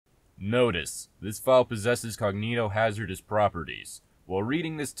Notice: this file possesses cognitohazardous properties. While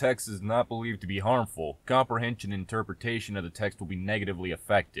reading this text is not believed to be harmful, comprehension and interpretation of the text will be negatively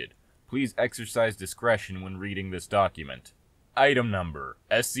affected. Please exercise discretion when reading this document. Item Number: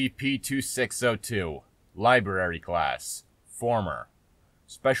 SCP-2602. Library Class: Former.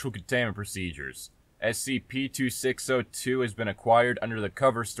 Special Containment Procedures: SCP-2602 has been acquired under the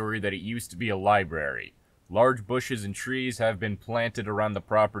cover story that it used to be a library. Large bushes and trees have been planted around the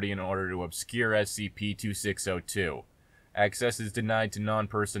property in order to obscure SCP-2602. Access is denied to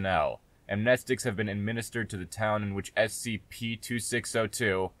non-personnel. Amnestics have been administered to the town in which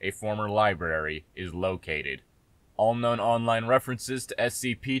SCP-2602, a former library, is located. All known online references to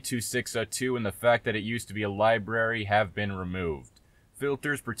SCP-2602 and the fact that it used to be a library have been removed.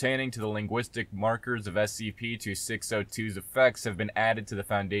 Filters pertaining to the linguistic markers of SCP-2602's effects have been added to the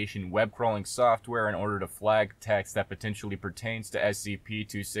Foundation web-crawling software in order to flag text that potentially pertains to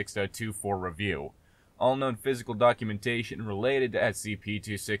SCP-2602 for review. All known physical documentation related to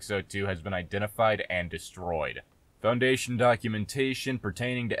SCP-2602 has been identified and destroyed. Foundation documentation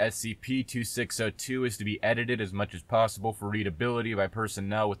pertaining to SCP-2602 is to be edited as much as possible for readability by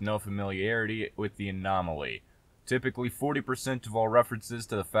personnel with no familiarity with the anomaly. Typically, 40% of all references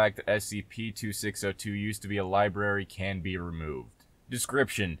to the fact that SCP-2602 used to be a library can be removed.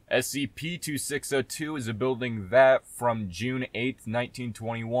 Description: SCP-2602 is a building that, from June 8,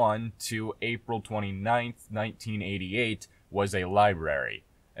 1921 to April 29, 1988, was a library.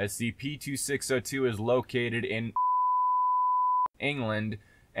 SCP-2602 is located in England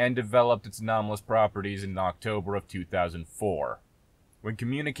and developed its anomalous properties in October of 2004. When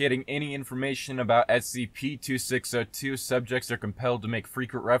communicating any information about SCP-2602, subjects are compelled to make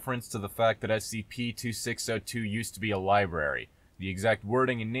frequent reference to the fact that SCP-2602 used to be a library. The exact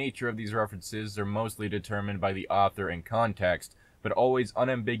wording and nature of these references are mostly determined by the author and context, but always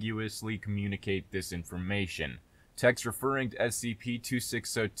unambiguously communicate this information. Text referring to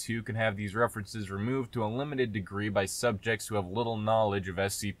SCP-2602 can have these references removed to a limited degree by subjects who have little knowledge of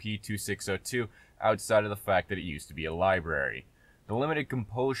SCP-2602 outside of the fact that it used to be a library. The limited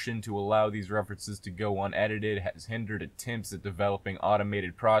compulsion to allow these references to go unedited has hindered attempts at developing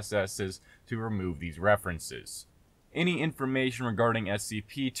automated processes to remove these references. Any information regarding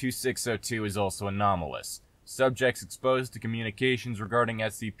SCP-2602 is also anomalous. Subjects exposed to communications regarding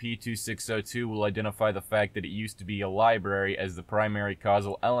SCP-2602 will identify the fact that it used to be a library as the primary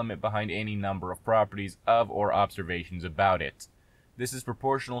causal element behind any number of properties of or observations about it. This is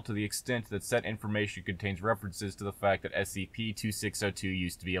proportional to the extent that said information contains references to the fact that SCP-2602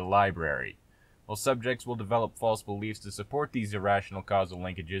 used to be a library. While subjects will develop false beliefs to support these irrational causal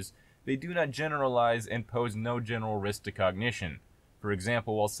linkages, they do not generalize and pose no general risk to cognition. For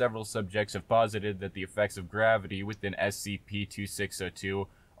example, while several subjects have posited that the effects of gravity within SCP-2602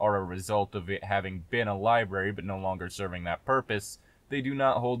 are a result of it having been a library but no longer serving that purpose, they do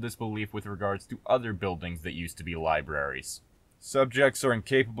not hold this belief with regards to other buildings that used to be libraries. Subjects are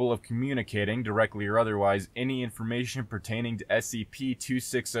incapable of communicating, directly or otherwise, any information pertaining to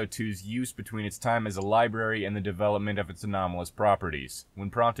SCP-2602's use between its time as a library and the development of its anomalous properties. When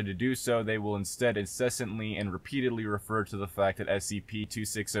prompted to do so, they will instead incessantly and repeatedly refer to the fact that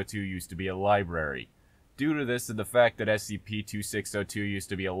SCP-2602 used to be a library. Due to this and the fact that SCP-2602 used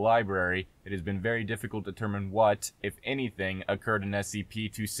to be a library, it has been very difficult to determine what, if anything, occurred in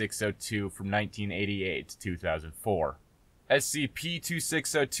SCP-2602 from 1988 to 2004.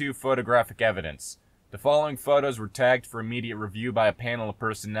 SCP-2602 Photographic Evidence. The following photos were tagged for immediate review by a panel of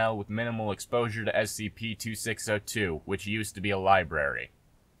personnel with minimal exposure to SCP-2602, which used to be a library.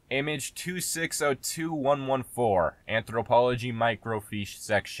 Image 2602114, Anthropology Microfiche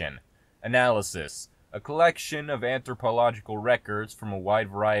Section. Analysis. A collection of anthropological records from a wide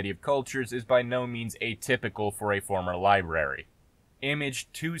variety of cultures is by no means atypical for a former library. Image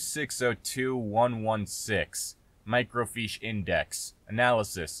 2602116. Microfiche Index.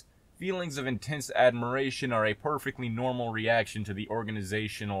 Analysis. Feelings of intense admiration are a perfectly normal reaction to the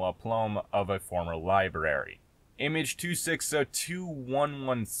organizational aplomb of a former library. Image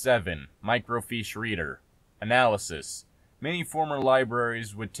 2602117. Microfiche Reader. Analysis. Many former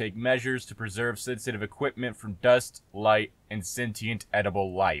libraries would take measures to preserve sensitive equipment from dust, light, and sentient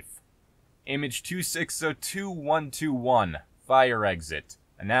edible life. Image 2602121. Fire Exit.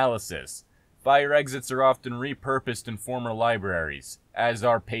 Analysis. Fire exits are often repurposed in former libraries, as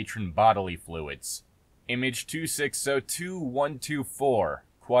are patron bodily fluids. Image 2602124.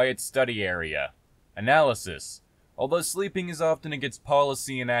 Quiet Study Area. Analysis. Although sleeping is often against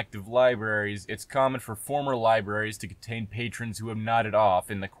policy in active libraries, it's common for former libraries to contain patrons who have nodded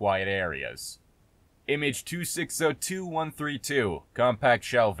off in the quiet areas. Image 2602132. Compact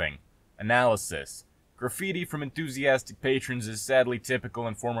Shelving. Analysis. Graffiti from enthusiastic patrons is sadly typical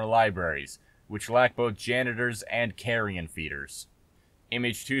in former libraries, which lack both janitors and carrion feeders.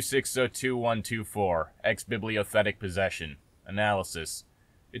 Image 2602-124, Exbibliothetic possession. Analysis.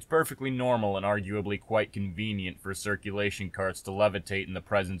 It's perfectly normal and arguably quite convenient for circulation carts to levitate in the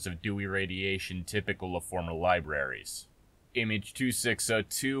presence of dewy radiation typical of former libraries. Image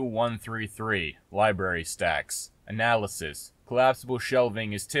 2602-133, Library stacks. Analysis. Collapsible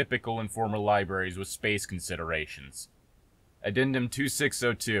shelving is typical in former libraries with space considerations. Addendum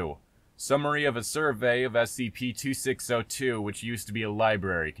 2602. Summary of a survey of SCP-2602, which used to be a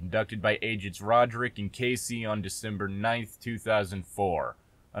library, conducted by Agents Roderick and Casey on December 9, 2004.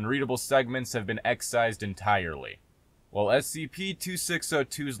 Unreadable segments have been excised entirely. While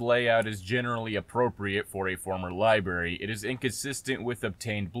SCP-2602's layout is generally appropriate for a former library, it is inconsistent with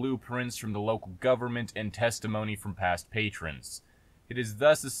obtained blueprints from the local government and testimony from past patrons. It is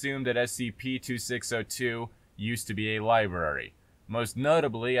thus assumed that SCP-2602 used to be a library. Most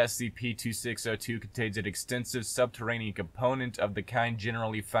notably, SCP-2602 contains an extensive subterranean component of the kind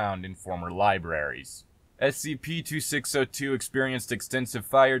generally found in former libraries. SCP-2602 experienced extensive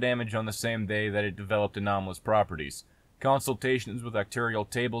fire damage on the same day that it developed anomalous properties. Consultations with actuarial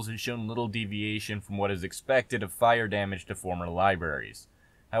tables have shown little deviation from what is expected of fire damage to former libraries.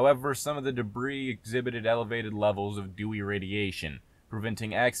 However, some of the debris exhibited elevated levels of dewy radiation,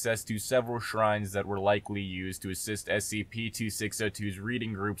 preventing access to several shrines that were likely used to assist SCP-2602's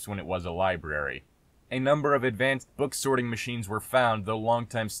reading groups when it was a library. A number of advanced book sorting machines were found, though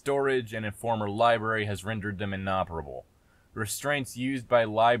long-time storage in a former library has rendered them inoperable. Restraints used by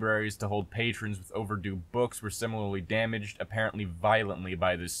libraries to hold patrons with overdue books were similarly damaged, apparently violently,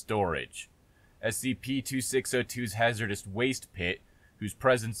 by this storage. SCP-2602's hazardous waste pit, whose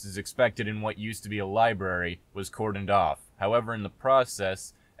presence is expected in what used to be a library, was cordoned off. However, in the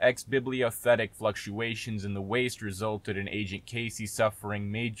process, Exbibliothetic fluctuations in the waste resulted in Agent Casey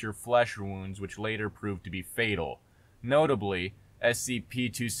suffering major flesh wounds which later proved to be fatal. Notably,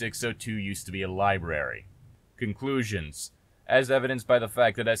 SCP-2602 used to be a library. Conclusions. As evidenced by the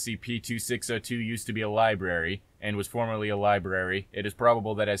fact that SCP-2602 used to be a library, and was formerly a library, it is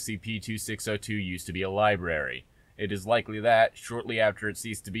probable that SCP-2602 used to be a library. It is likely that, shortly after it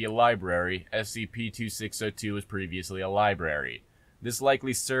ceased to be a library, SCP-2602 was previously a library. This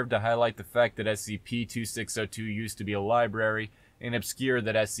likely served to highlight the fact that SCP-2602 used to be a library, and obscure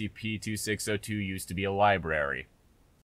that SCP-2602 used to be a library.